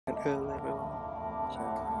Hello everyone.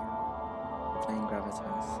 We're playing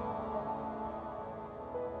Gravitas.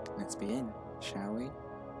 Let's begin, shall we?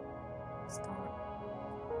 Start.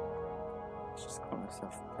 Let's just call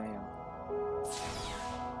ourselves player.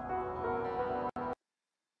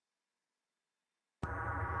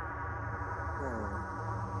 Whoa.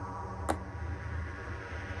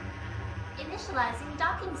 Initializing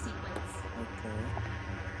docking sequence. Okay.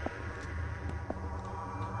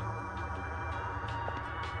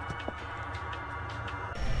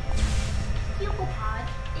 Pupil pod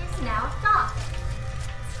is now docked.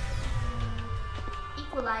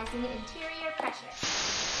 Equalizing interior pressure.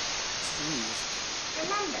 Jeez.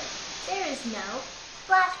 Remember, there is no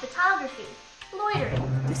flash photography, loitering,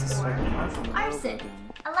 This is so or powerful. arson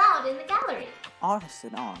allowed in the gallery.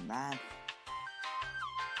 Arson, oh man.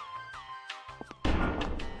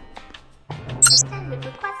 Attendant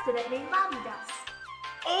requested at Gravitas.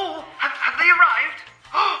 Oh, have they arrived?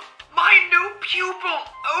 Oh, my new pupil!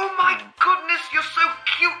 Oh my goodness, you're so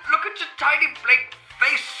cute! Look at your tiny blank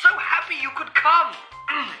face. So happy you could come.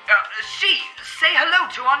 Say hello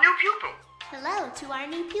to our new pupil. Hello to our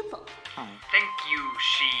new pupil. Hi. Thank you,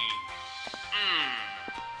 she.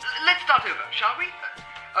 Let's start over, shall we?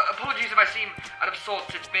 Apologies if I seem out of sorts.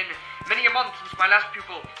 It's been many a month since my last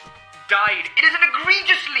pupil died. It is an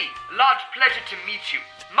egregiously large pleasure to meet you.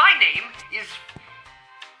 My name is...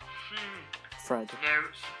 Fred. No,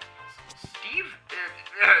 Steve?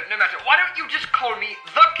 No matter. Why don't you just call me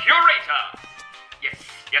the Curator? Yes,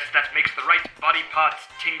 that makes the right body parts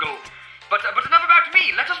tingle. But enough about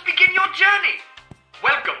me. Let us begin your journey.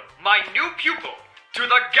 Welcome, my new pupil, to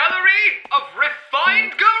the Gallery of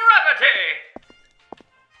Refined Gravity.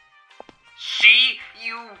 She,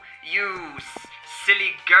 you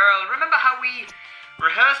silly girl. Remember how we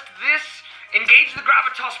rehearsed this? Engage the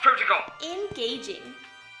Gravitas protocol. Engaging.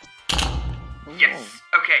 Yes.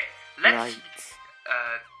 Okay. Let's. Right.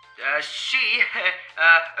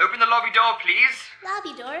 Open the lobby door, please.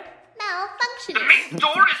 Lobby door The malfunctioning. main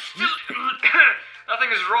door is still.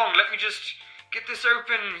 Nothing is wrong. Let me just get this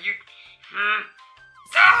open.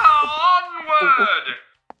 Onward!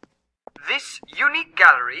 This unique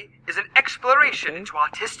gallery is an exploration into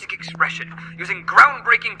artistic expression using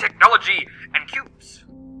groundbreaking technology and cubes.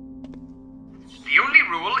 The only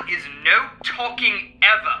rule is no talking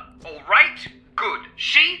ever. All right? Good.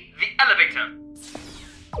 She, the elevator.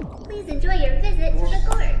 Please enjoy your visit to the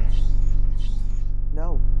gorge.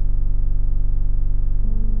 No.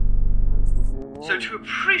 So to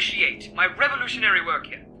appreciate my revolutionary work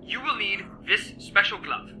here, you will need this special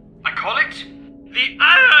glove. I call it the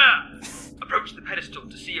Approach the pedestal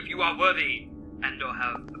to see if you are worthy and or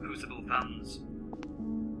have opposable thumbs.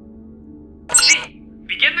 C.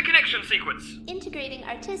 Begin the connection sequence. Integrating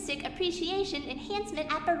artistic appreciation enhancement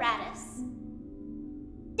apparatus.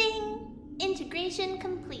 Ding! Integration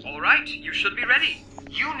complete. Alright, you should be ready.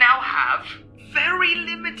 You now have very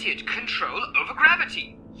limited control over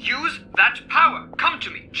gravity. Use that power. Come to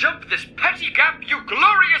me. Jump this petty gap, you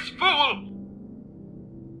glorious fool!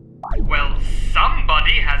 Well,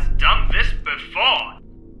 somebody has done this before.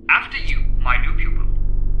 After you, my new pupil.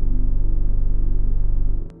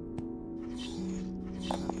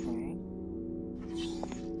 Okay.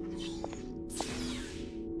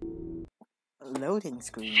 Loading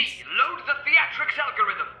screen. C. Load the theatrics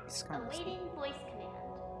algorithm. It's kind of Awaiting voice command.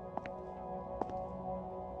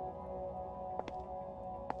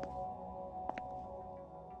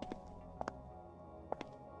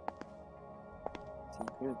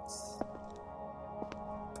 secrets.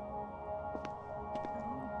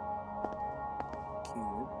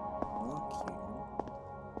 Cube. More cube.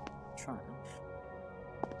 Trash.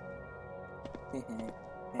 Kick.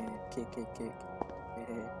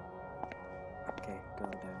 Okay, go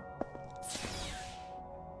down.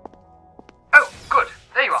 Oh, good.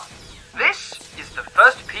 There you are. This is the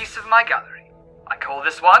first piece of my gallery. I call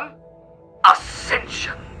this one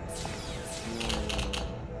Ascension.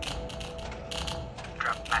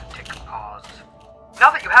 Dramatic pause.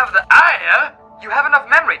 Now that you have the eye, you have enough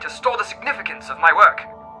memory to store the significance of my work.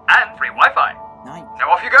 And free Wi-Fi. Nice. Now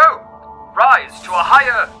off you go. Rise to a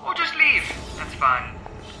higher... Or just leave. That's fine.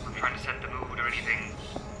 I'm not trying to set the mood or anything.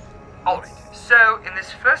 Alright, so in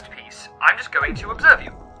this first piece, I'm just going to observe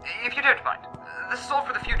you. If you don't mind. This is all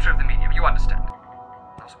for the future of the medium, you understand.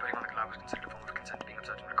 Also, putting on the glove was considered a form of consent being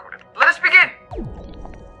observed and recorded. Let us begin!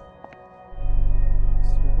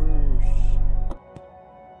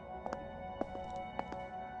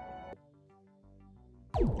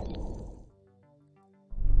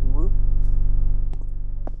 Whoop.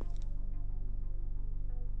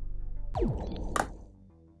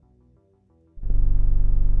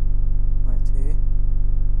 Where to?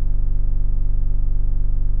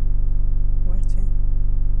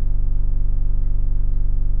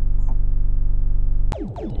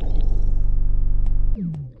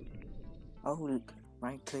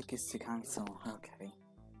 click is to cancel. Okay.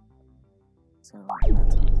 So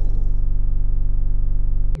that's all.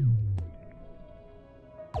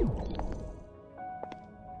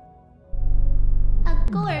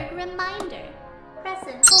 A Gorg reminder. Press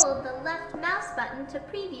and hold the left mouse button to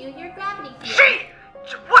preview your gravity field. Gee!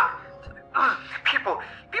 What?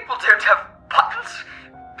 People don't have buttons?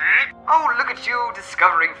 Oh, look at you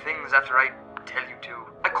discovering things after I tell you to.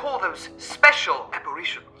 I call those special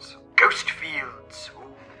apparitions. Ghost fields.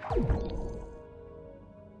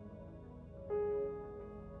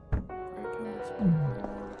 Breaking this board.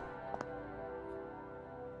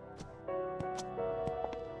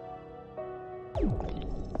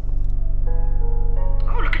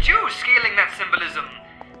 Oh, look at you scaling that symbolism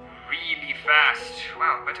really fast.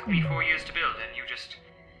 Wow, that took me 4 years to build, and you just...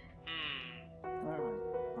 Alright.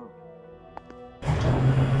 Oh.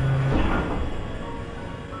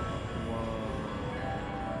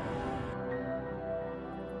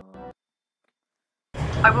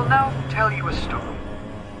 I will now tell you a story.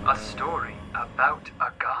 A story about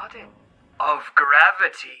a garden of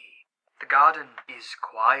gravity. The garden is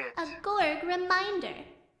quiet. A Gorg reminder.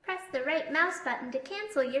 Press the right mouse button to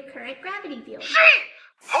cancel your current gravity field. Gee!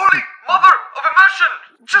 Holy mother of immersion!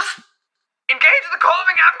 Just engage the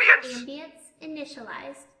calming ambience! Ambience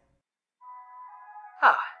initialized.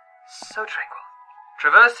 Ah, so tranquil.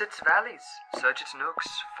 Traverse its valleys, search its nooks,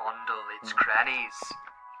 fondle its crannies.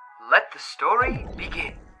 Let the story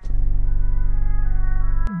begin.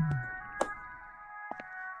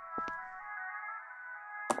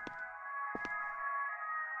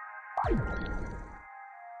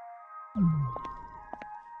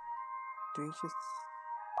 Do you just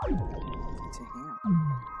get to him?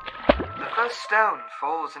 The first stone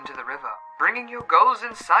falls into the river, bringing your goals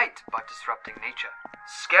in sight but disrupting nature.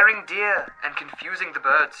 Scaring deer and confusing the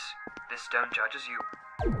birds. This stone judges you.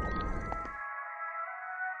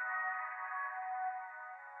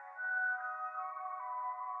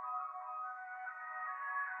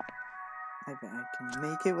 I bet I can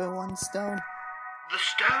make it with one stone. The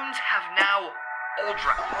stones have now all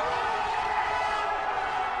drowned.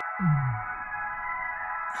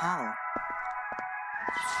 How?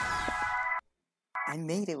 I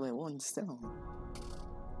made it with one stone.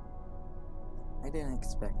 I didn't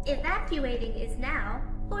expect it. Evacuating is now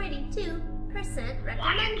 42%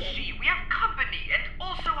 recommended. YNG, we have company, and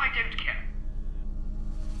also I don't care.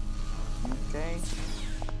 Okay.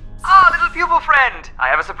 Ah, little pupil friend, I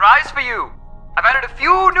have a surprise for you. I've added a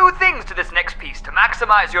few new things to this next piece to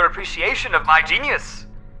maximize your appreciation of my genius.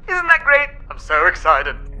 Isn't that great? I'm so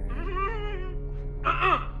excited.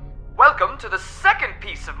 Welcome to the second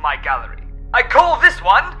piece of my gallery. I call this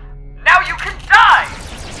one, Now You Can Die!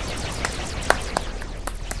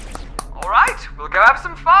 Alright, we'll go have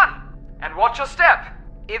some fun. And watch your step,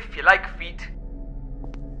 if you like feet.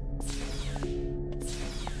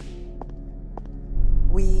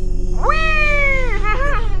 Wee!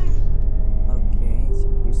 Okay, so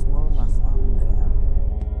you smell my phone there.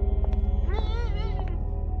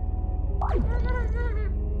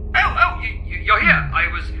 You're here.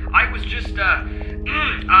 I was just,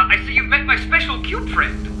 I see you've met my special cube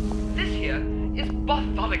friend. This here is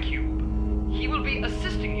Bartholocube. He will be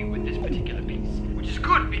assisting you with this particular piece, which is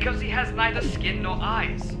good because he has neither skin nor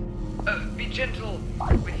eyes. Be gentle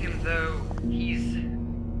with him though, he's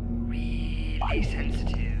really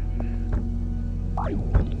sensitive.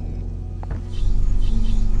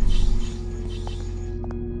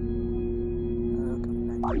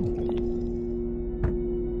 Come back.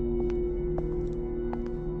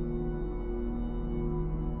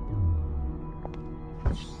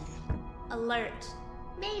 Alert.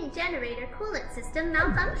 Main generator coolant system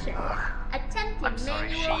malfunction. Attempting I'm sorry,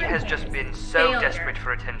 manual she has repairs. just been so Failure. desperate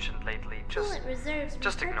for attention lately. Coolant reserves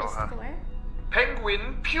just ignore her. repurposed for-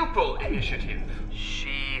 Penguin Pupil Initiative.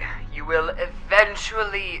 You will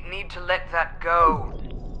eventually need to let that go.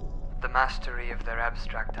 The mastery of their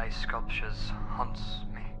abstract ice sculptures haunts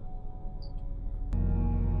me.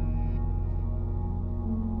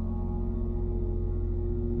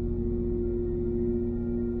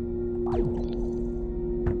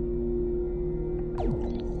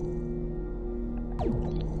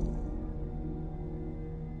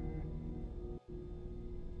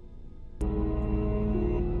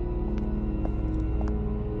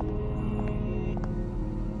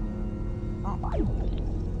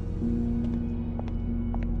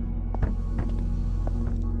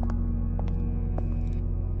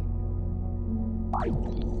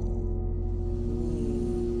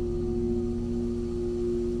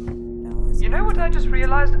 You know what I just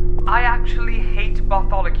realized? I actually hate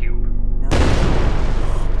Bartholocube. No.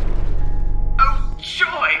 Oh,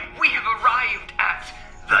 joy! We have arrived at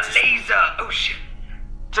the laser ocean.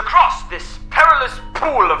 To cross this perilous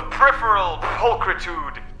pool of peripheral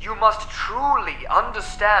pulchritude, you must truly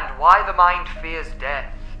understand why the mind fears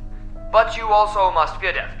death. But you also must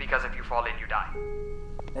fear death, because if you fall in, you die.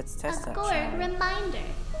 Let's test A that. Gorg shall we? reminder.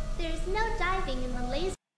 There's no diving in the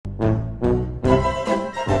laser.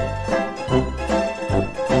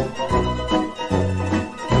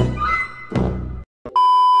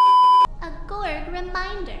 A Gorg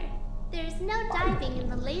reminder. There's no diving in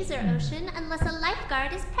the laser ocean unless a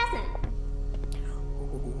lifeguard is present.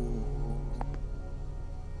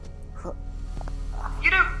 You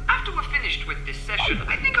know, after we're finished with this session,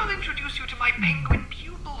 I think I'll introduce you to my penguin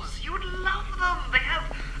pupils. You'd love them. They have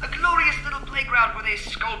a glorious little playground where they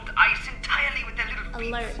sculpt ice entirely with their little feet.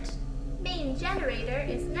 Alert. Main generator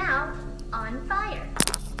is now on fire.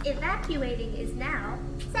 Evacuating is now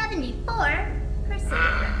 74%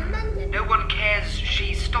 recommended. No one cares.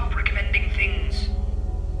 She stopped recommending things.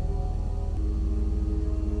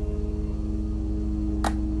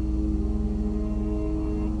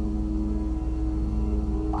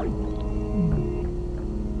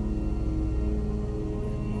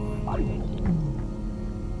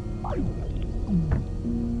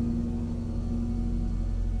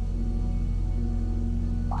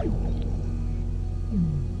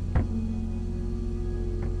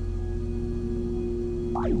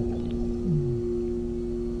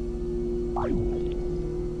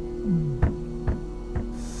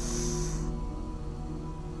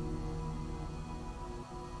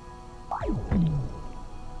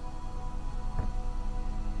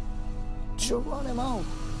 Geronimo!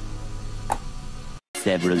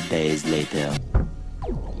 Several days later.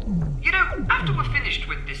 You know, after we're finished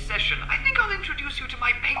with this session, I think I'll introduce you to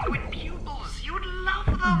my penguin pupils. You'd love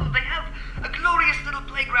them. They have a glorious little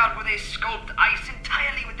playground where they sculpt ice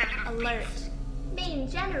entirely with their little Alert. feet. Main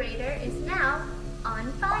generator is now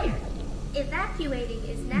on fire. Evacuating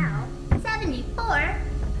is now 74%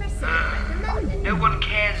 recommended. No one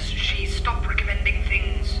cares. She stopped recommending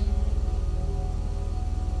things.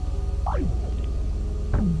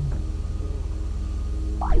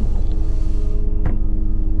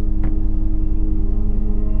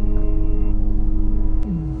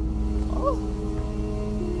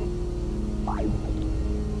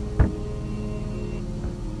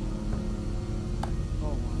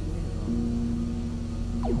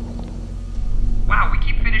 Wow, we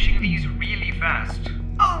keep finishing these really fast.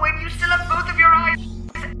 Oh, and you still have both of your eyes.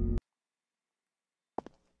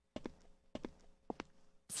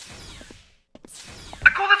 I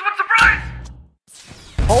call this one surprise.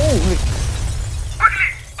 Holy! Quickly,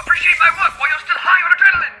 appreciate my work while you're still high on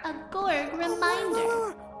adrenaline. A Gorg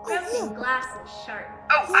reminder. Broken glass is sharp.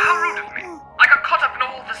 Oh, how rude of me. I got caught up in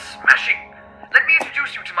all the smashing. Let me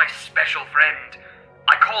introduce you to my special friend.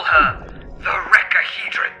 I call her the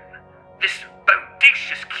Recahedron. This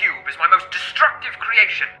bodacious cube is my most destructive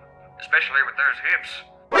creation, especially with those hips.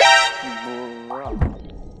 Bruh.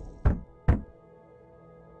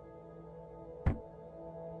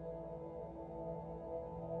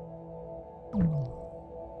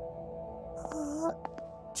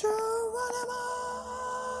 Geronimo!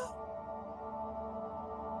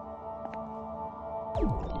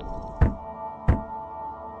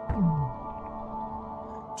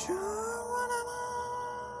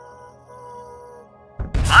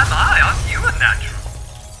 My, aren't you a natural?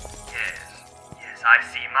 Yes, I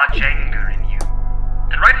see much anger in you.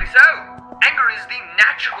 And rightly so. Anger is the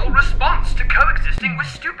natural response to coexisting with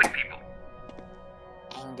stupid people.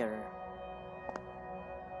 Anger.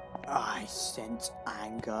 I sense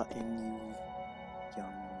anger in you,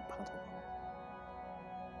 young Padawan.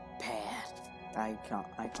 Bad.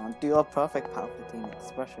 I can't do a perfect Palpatine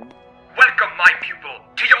expression. Welcome, my pupil,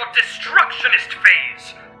 to your destructionist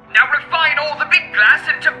phase. Now refine all the big glass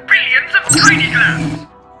into billions of tiny glass.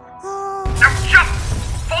 Now jump!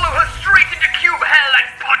 Follow her straight into cube hell and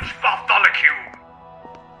punch Bartholomew!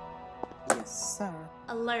 Yes, sir.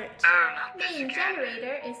 Alert. Oh, not this Main again.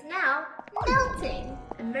 generator is now melting.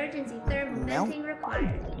 Emergency thermal Melt? venting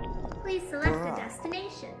required. Please select the Bruh.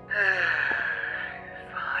 destination.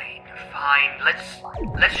 Fine.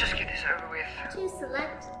 Let's just get this over with. To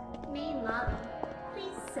select main lobby,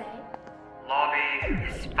 please say Lobby.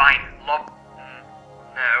 It's fine.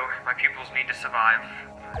 No, my pupils need to survive.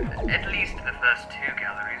 At least the first two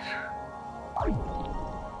galleries.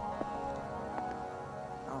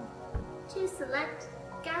 Oh. to select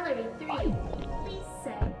gallery 3, please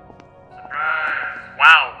say Surprise!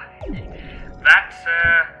 Wow.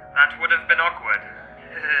 That would have been awkward.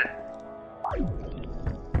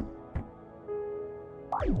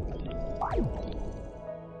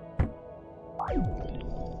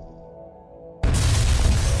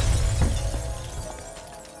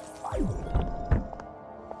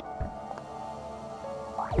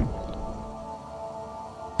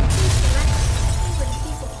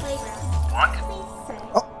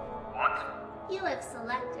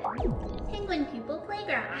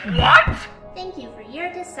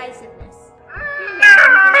 your decisiveness.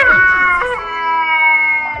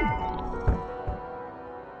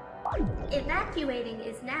 Evacuating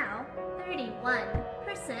is now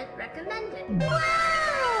 31% recommended.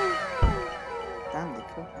 Damn, they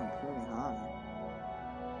killed him really hard.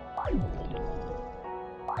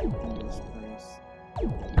 In this place.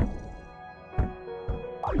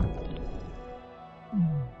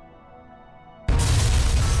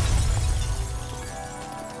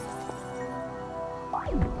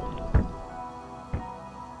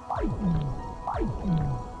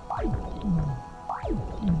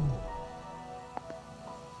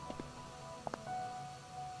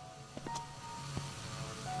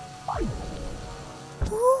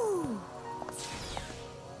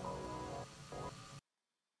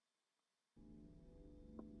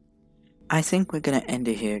 I think we're gonna end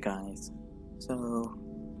it here, guys. So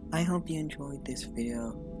I hope you enjoyed this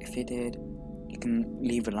video. If you did, you can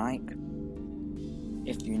leave a like.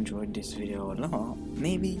 If you enjoyed this video a lot,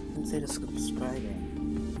 maybe consider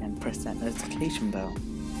subscribing and press that notification bell.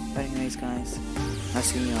 But anyways, guys, I'll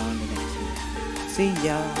see you on the next video. See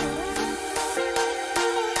ya!